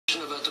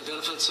about the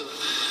benefits of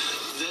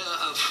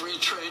free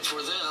trade for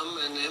them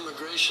and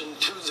immigration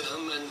to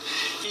them, and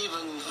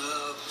even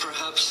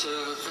perhaps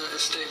a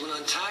statement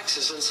on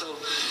taxes. And so,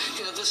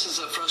 this is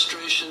a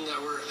frustration that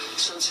we're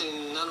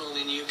sensing not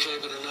only in the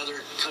UK but in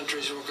other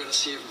countries. We're going to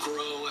see it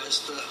grow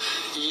as the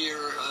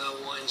year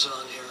winds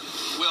on here.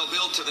 Well,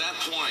 Bill, to that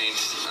point,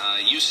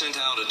 you sent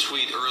out a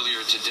tweet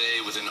earlier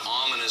today with an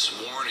ominous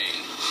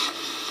warning.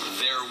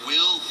 There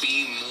will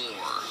be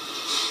more.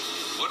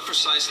 What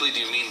precisely do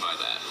you mean by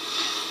that?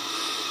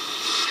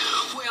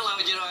 Well,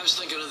 I was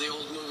thinking of the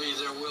old movie,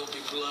 There Will Be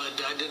Blood.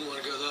 I didn't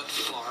want to go that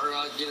far.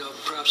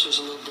 Perhaps there's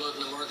a little blood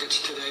in the markets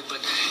today,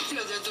 but,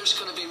 there's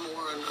going to be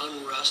more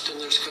unrest and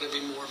there's going to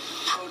be more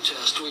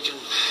protest. We can,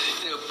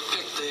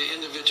 pick the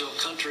individual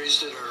countries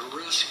that are at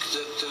risk,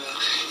 that,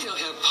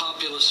 have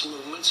populist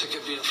movements. It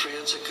could be in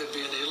France, it could be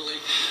in Italy,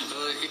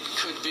 it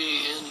could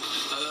be in,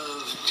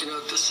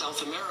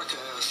 South America,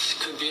 it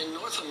could be in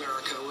North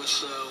America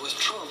with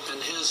Trump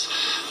and his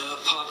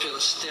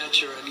populist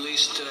stature, at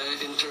least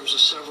in terms of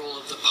several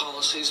of the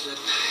policies that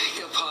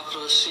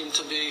populists seem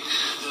to be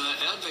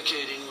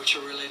advocating, which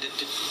are related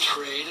to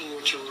trade and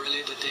which are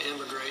related to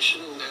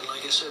immigration and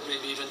like I said,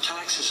 maybe even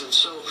taxes. And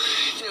so,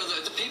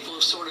 the people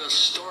have sort of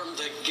stormed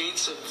the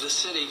gates of the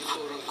city,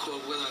 quote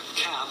unquote, with a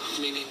cap,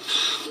 meaning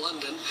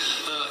London,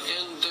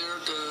 and they're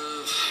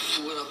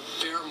with a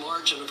bare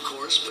margin, of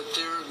course, but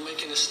they're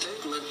making a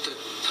statement that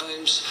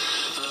times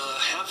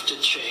have to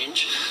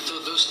change.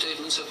 Those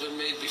statements have been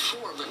made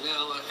before, but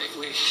now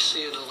we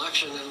see an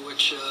election in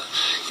which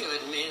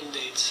it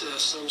mandates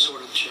some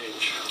sort of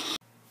change.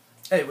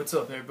 Hey, what's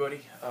up,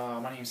 everybody?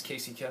 My name is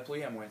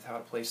Kepley. I'm with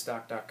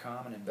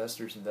howtoplaystock.com and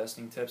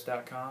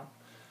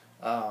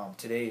investorsinvestingtips.com.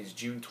 Today is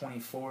June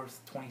 24th,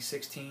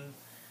 2016,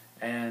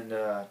 and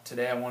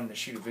today I wanted to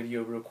shoot a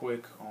video real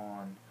quick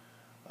on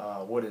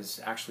what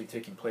is actually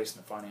taking place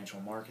in the financial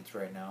markets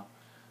right now.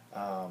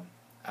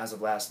 As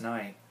of last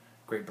night,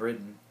 Great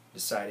Britain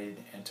decided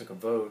and took a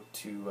vote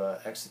to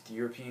exit the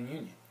European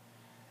Union.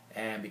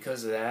 And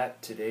because of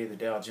that, today the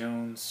Dow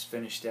Jones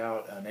finished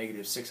out a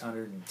negative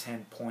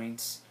 610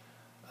 points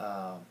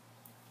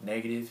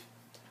negative.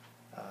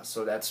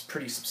 So that's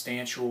pretty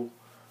substantial.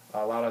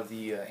 A lot of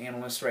the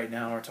analysts right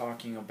now are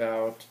talking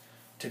about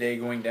today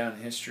going down in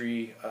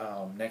history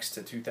next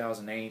to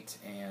 2008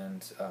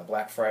 and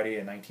Black Friday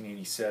in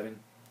 1987.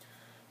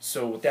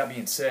 So with that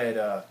being said,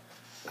 I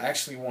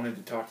actually wanted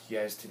to talk to you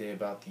guys today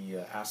about the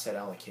asset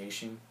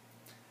allocation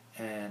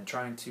and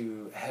trying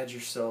to hedge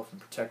yourself and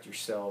protect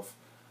yourself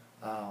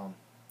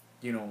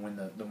when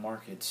the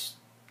markets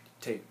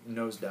take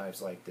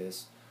nosedives like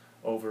this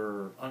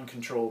over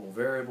uncontrollable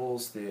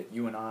variables that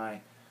you and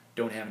I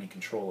don't have any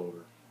control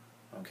over.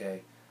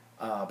 Okay,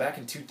 back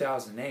in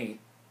 2008,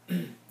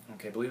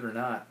 okay, believe it or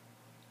not,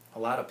 a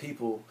lot of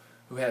people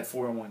who had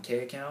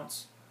 401k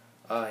accounts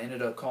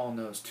ended up calling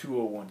those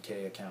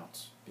 201k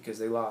accounts because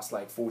they lost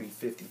like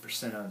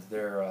 40-50% of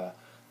their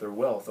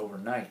wealth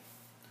overnight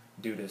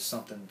due to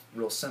something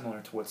real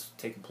similar to what's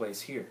taking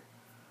place here.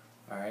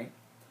 All right,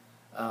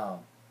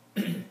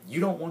 you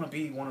don't want to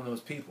be one of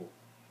those people.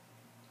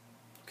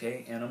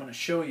 Okay, and I'm going to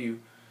show you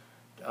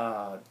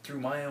through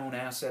my own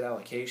asset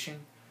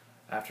allocation.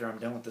 After I'm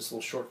done with this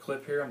little short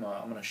clip here, I'm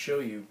going to show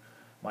you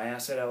my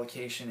asset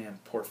allocation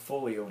and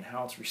portfolio and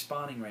how it's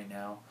responding right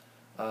now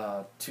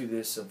to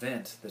this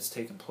event that's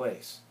taking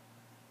place.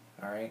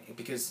 All right,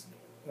 because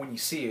when you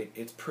see it,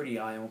 it's pretty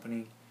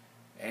eye-opening,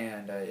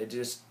 and it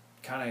just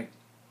kind of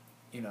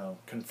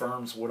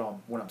confirms what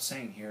I'm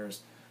saying here is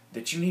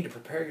that you need to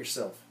prepare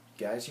yourself,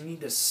 guys. You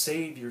need to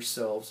save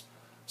yourselves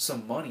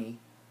some money.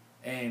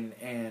 And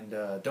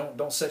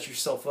don't set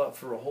yourself up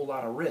for a whole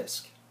lot of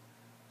risk,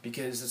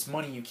 because it's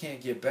money you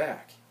can't get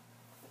back.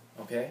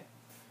 Okay?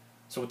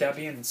 So with that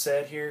being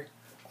said here,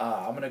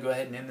 I'm going to go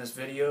ahead and end this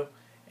video,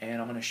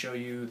 and I'm going to show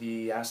you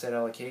the asset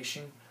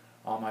allocation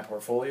on my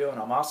portfolio,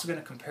 and I'm also going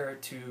to compare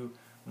it to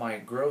my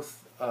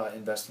growth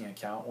investing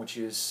account, which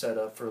is set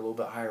up for a little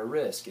bit higher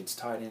risk. It's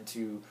tied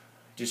into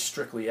just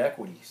strictly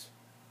equities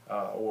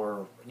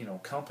or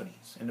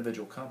companies,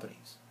 individual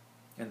companies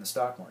in the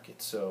stock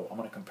market. So I'm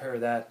going to compare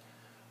that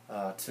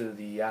to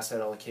the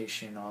asset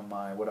allocation on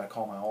my what I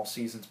call my all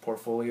seasons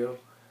portfolio.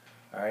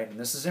 All right, and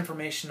this is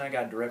information I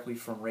got directly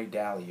from Ray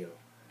Dalio.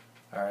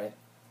 All right,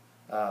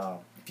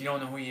 if you don't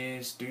know who he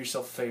is, do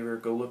yourself a favor,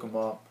 go look him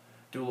up,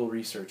 do a little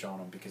research on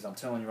him, because I'm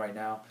telling you right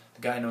now,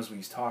 the guy knows what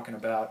he's talking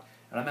about,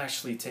 and I'm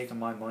actually taking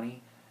my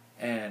money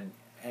and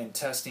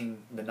testing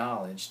the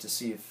knowledge to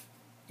see if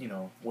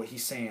what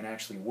he's saying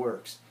actually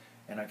works.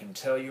 And I can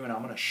tell you, and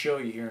I'm going to show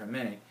you here in a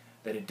minute,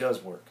 that it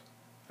does work.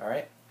 All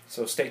right,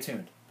 so stay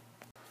tuned.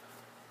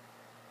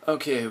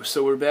 Okay,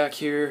 so we're back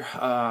here.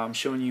 I'm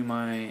showing you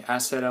my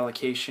asset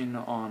allocation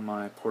on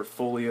my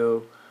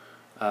portfolio.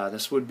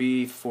 This would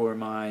be for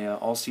my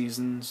all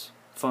seasons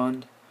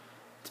fund.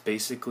 It's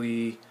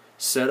basically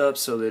set up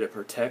so that it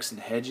protects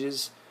and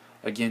hedges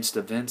against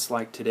events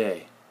like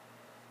today.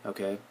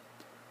 Okay,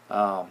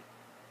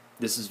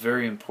 this is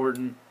very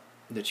important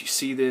that you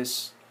see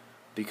this,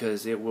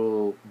 because it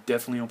will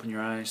definitely open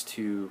your eyes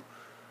to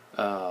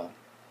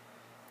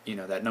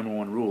that number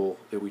one rule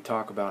that we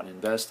talk about in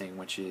investing,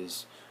 which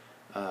is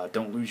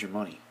don't lose your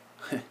money.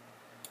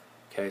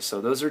 Okay,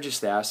 so those are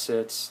just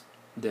assets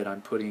that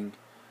I'm putting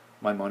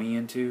my money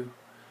into.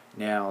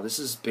 Now, this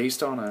is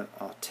based on a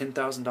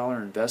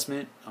 $10,000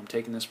 investment. I'm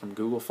taking this from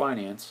Google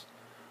Finance,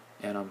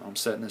 and I'm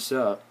setting this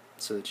up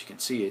so that you can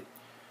see it.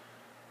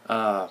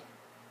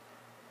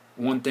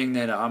 One thing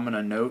that I'm going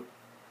to note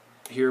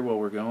here while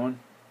we're going,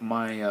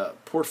 my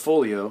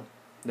portfolio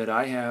that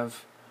I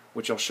have,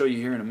 which I'll show you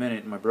here in a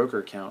minute in my broker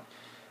account,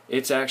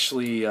 it's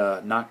actually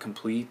not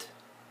complete.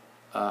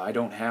 I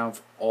don't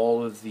have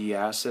all of the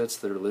assets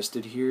that are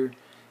listed here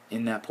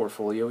in that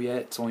portfolio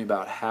yet. It's only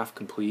about half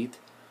complete.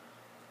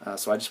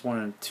 So I just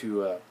wanted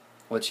to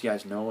let you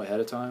guys know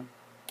ahead of time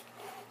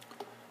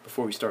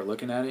before we start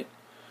looking at it.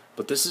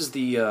 But this is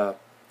the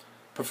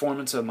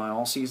performance of my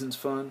all seasons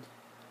fund,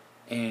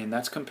 and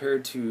that's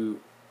compared to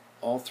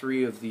all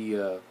three of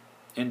the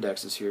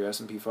indexes here: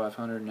 S&P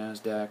 500,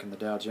 NASDAQ, and the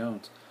Dow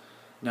Jones.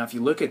 Now, if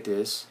you look at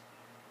this,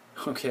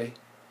 okay,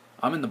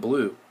 I'm in the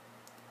blue.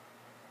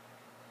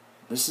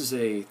 This is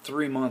a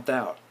 3-month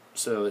out,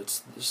 so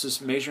this is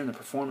measuring the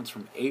performance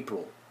from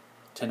April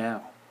to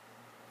now.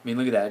 I mean,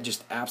 look at that. It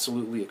just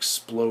absolutely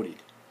exploded.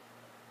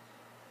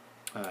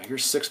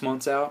 Here's 6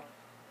 months out.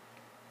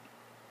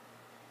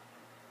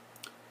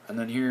 And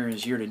then here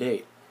is year to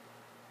date.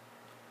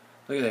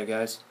 Look at that,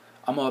 guys.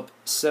 I'm up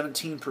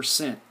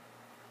 17%.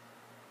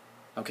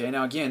 Okay,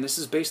 now again, this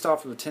is based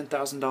off of a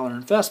 $10,000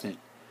 investment.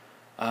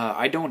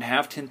 I don't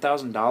have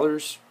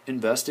 $10,000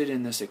 invested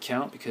in this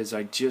account because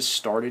I just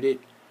started it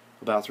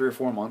about 3 or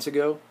 4 months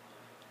ago.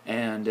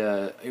 And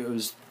I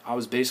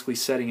was basically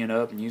setting it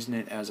up and using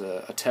it as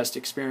a test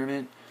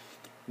experiment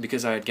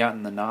because I had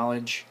gotten the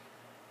knowledge.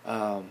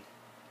 I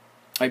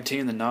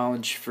obtained the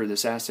knowledge for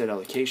this asset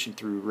allocation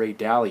through Ray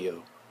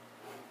Dalio.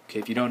 Okay,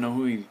 if you don't know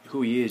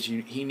who he is,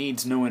 he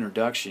needs no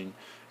introduction.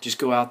 Just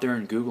go out there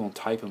and Google and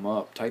type him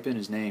up. Type in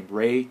his name,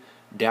 Ray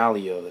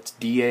Dalio. That's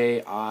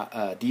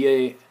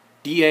D-A-L-I-O.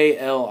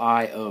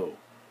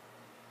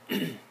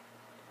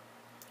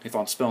 If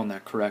I'm spelling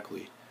that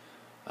correctly.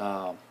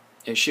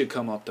 It should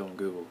come up though in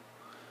Google.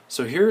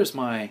 So here is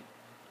my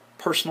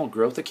personal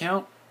growth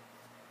account.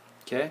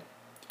 Okay.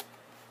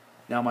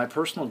 Now my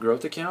personal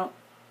growth account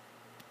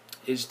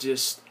is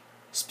just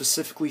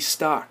specifically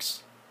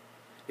stocks.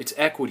 It's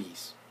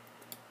equities.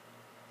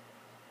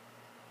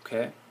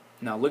 Okay.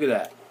 Now look at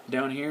that.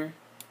 Down here,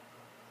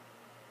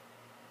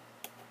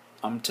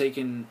 I'm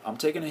taking a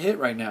hit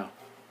right now.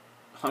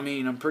 I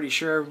mean, I'm pretty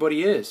sure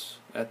everybody is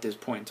at this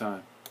point in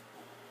time.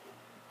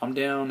 I'm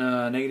down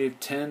negative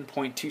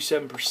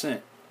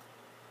 10.27%,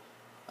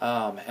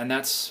 and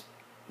that's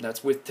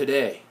with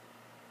today,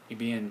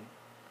 being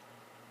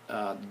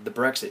the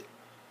Brexit.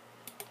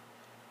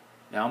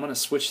 Now I'm going to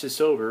switch this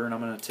over, and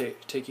I'm going to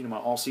take you to my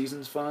all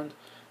seasons fund.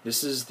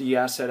 This is the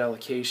asset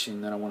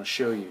allocation that I want to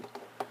show you,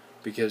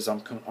 because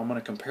I'm going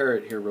to compare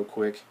it here real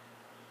quick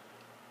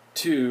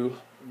to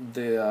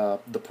the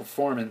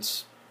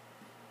performance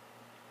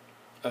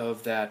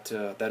of that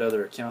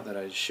other account that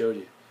I just showed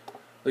you.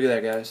 Look at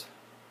that, guys.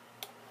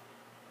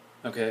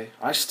 Okay,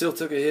 I still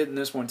took a hit in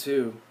this one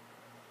too,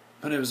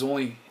 but it was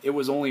only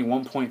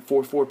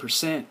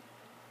 1.44%.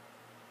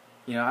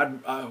 You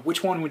know,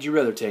 which one would you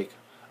rather take?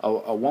 A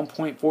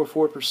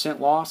 1.44%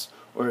 loss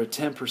or a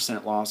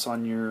 10% loss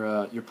on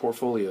your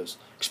portfolios,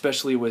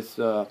 especially with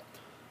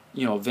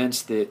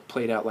events that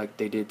played out like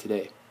they did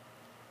today.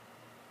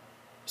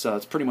 So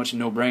it's pretty much a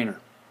no-brainer.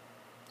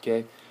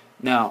 Okay,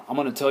 now I'm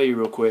going to tell you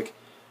real quick.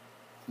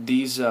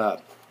 These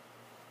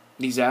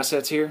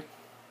assets here.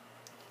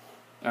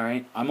 All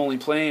right, I'm only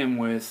playing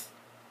with,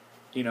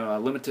 a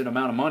limited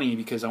amount of money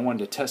because I wanted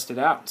to test it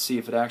out and see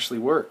if it actually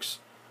works.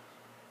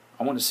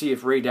 I want to see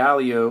if Ray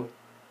Dalio,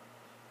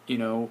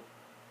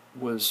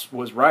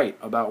 was right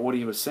about what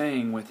he was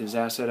saying with his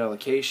asset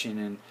allocation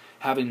and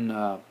having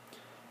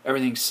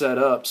everything set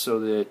up so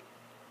that,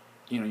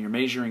 you're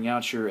measuring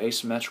out your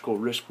asymmetrical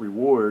risk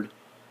reward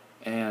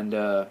and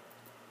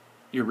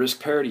your risk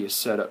parity is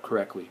set up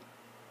correctly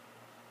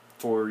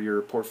for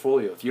your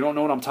portfolio. If you don't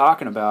know what I'm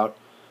talking about,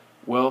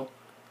 well,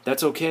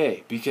 that's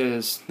okay,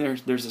 because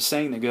there's a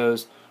saying that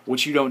goes,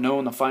 what you don't know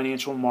in the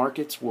financial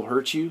markets will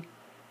hurt you.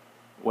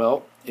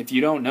 Well, if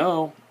you don't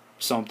know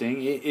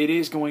something, it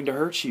is going to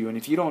hurt you. And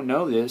if you don't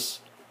know this,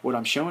 what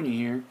I'm showing you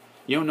here,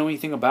 you don't know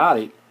anything about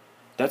it,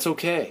 that's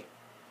okay.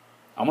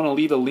 I'm going to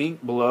leave a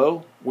link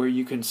below where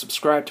you can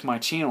subscribe to my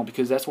channel,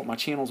 because that's what my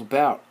channel's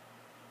about.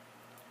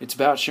 It's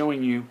about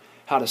showing you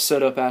how to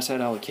set up asset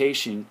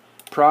allocation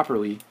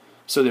properly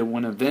so that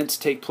when events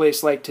take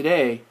place like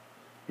today,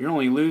 you're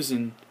only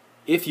losing,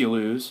 if you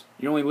lose,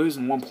 you're only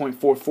losing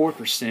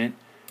 1.44%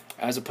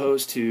 as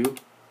opposed to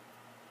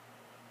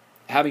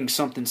having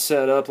something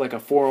set up like a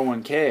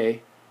 401k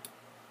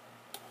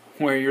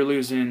where you're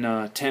losing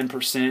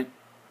 10%,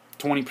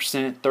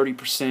 20%,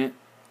 30%.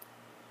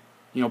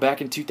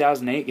 Back in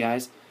 2008,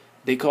 guys,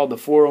 they called the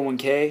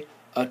 401k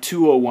a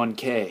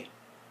 201k,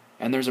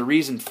 and there's a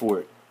reason for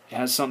it. It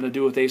has something to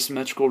do with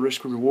asymmetrical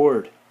risk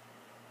reward.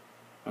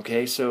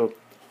 Okay, so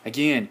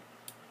again,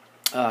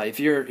 if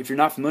you're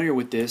not familiar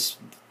with this,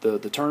 the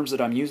terms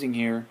that I'm using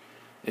here,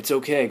 it's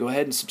okay. Go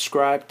ahead and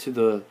subscribe to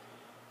the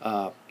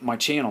my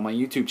channel, my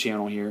YouTube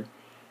channel here,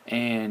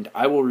 and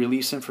I will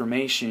release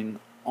information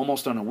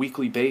almost on a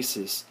weekly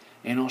basis,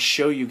 and I'll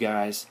show you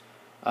guys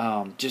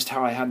just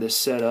how I have this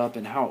set up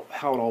and how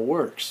it all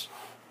works.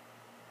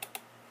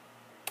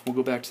 We'll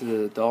go back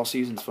to the All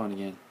Seasons Fund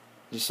again,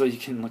 just so you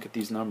can look at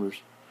these numbers.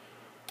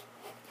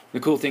 The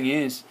cool thing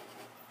is,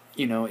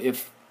 you know,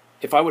 if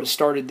I would have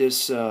started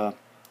this,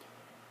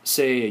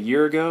 say, a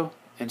year ago,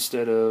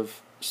 instead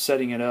of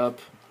setting it up,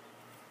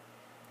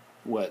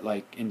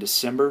 like in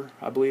December,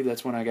 I believe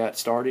that's when I got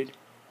started,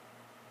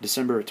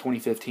 December of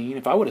 2015.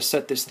 If I would have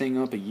set this thing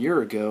up a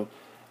year ago,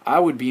 I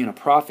would be in a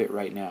profit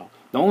right now.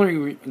 The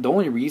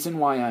only reason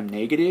why I'm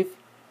negative,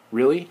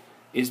 really,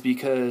 is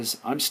because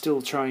I'm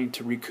still trying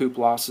to recoup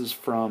losses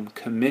from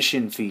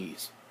commission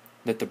fees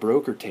that the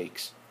broker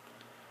takes.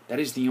 That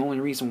is the only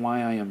reason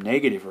why I am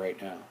negative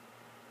right now.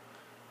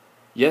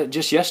 Yeah,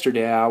 just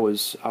yesterday I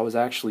was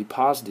actually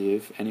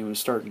positive, and it was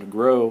starting to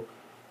grow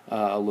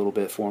a little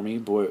bit for me.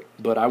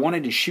 But I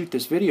wanted to shoot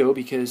this video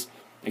because,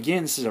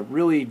 again, this is a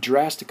really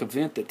drastic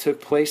event that took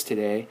place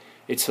today.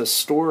 It's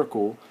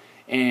historical,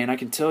 and I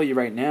can tell you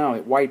right now,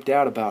 it wiped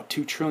out about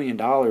 $2 trillion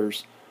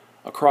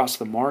across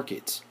the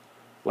markets.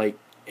 Like,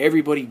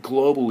 everybody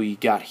globally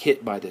got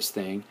hit by this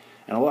thing,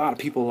 and a lot of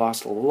people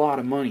lost a lot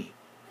of money.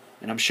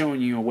 And I'm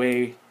showing you a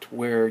way to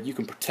where you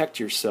can protect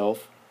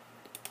yourself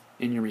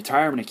in your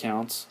retirement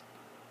accounts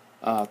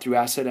through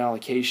asset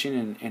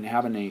allocation and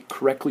having a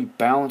correctly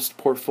balanced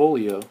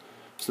portfolio,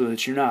 so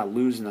that you're not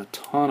losing a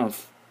ton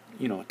of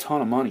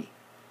money.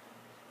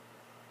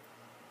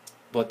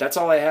 But that's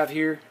all I have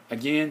here.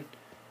 Again,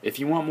 if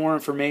you want more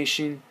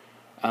information,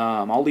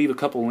 I'll leave a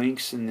couple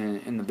links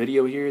in the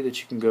video here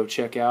that you can go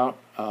check out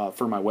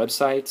for my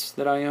websites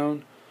that I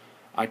own.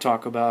 I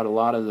talk about a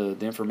lot of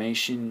the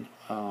information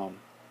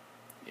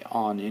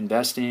on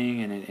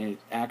investing, and it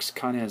acts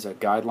kind of as a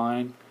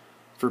guideline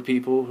for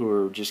people who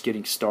are just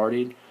getting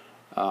started.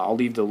 I'll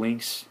leave the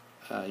links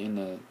in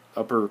the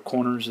upper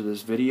corners of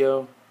this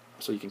video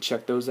so you can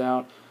check those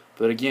out.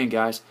 But again,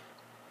 guys,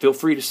 feel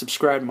free to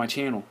subscribe to my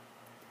channel,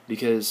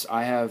 because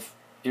I have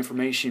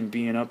information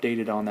being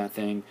updated on that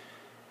thing.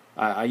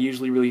 I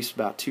usually release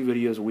about 2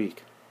 videos a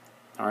week.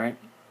 Alright?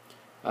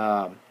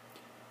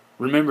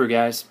 Remember,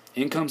 guys,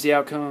 income's the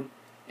outcome,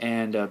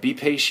 and be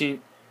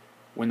patient.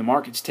 When the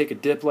markets take a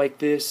dip like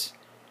this,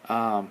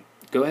 go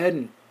ahead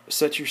and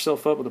set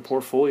yourself up with a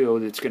portfolio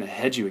that's going to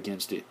hedge you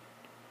against it.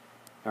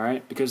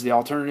 Alright? Because the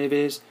alternative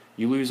is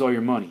you lose all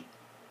your money.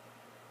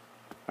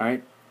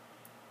 Alright?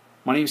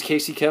 My name is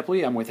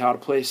Kepley. I'm with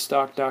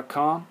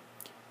howtoplaystock.com,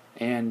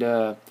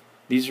 and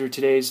these are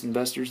today's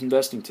investors'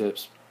 investing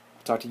tips.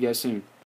 I'll talk to you guys soon.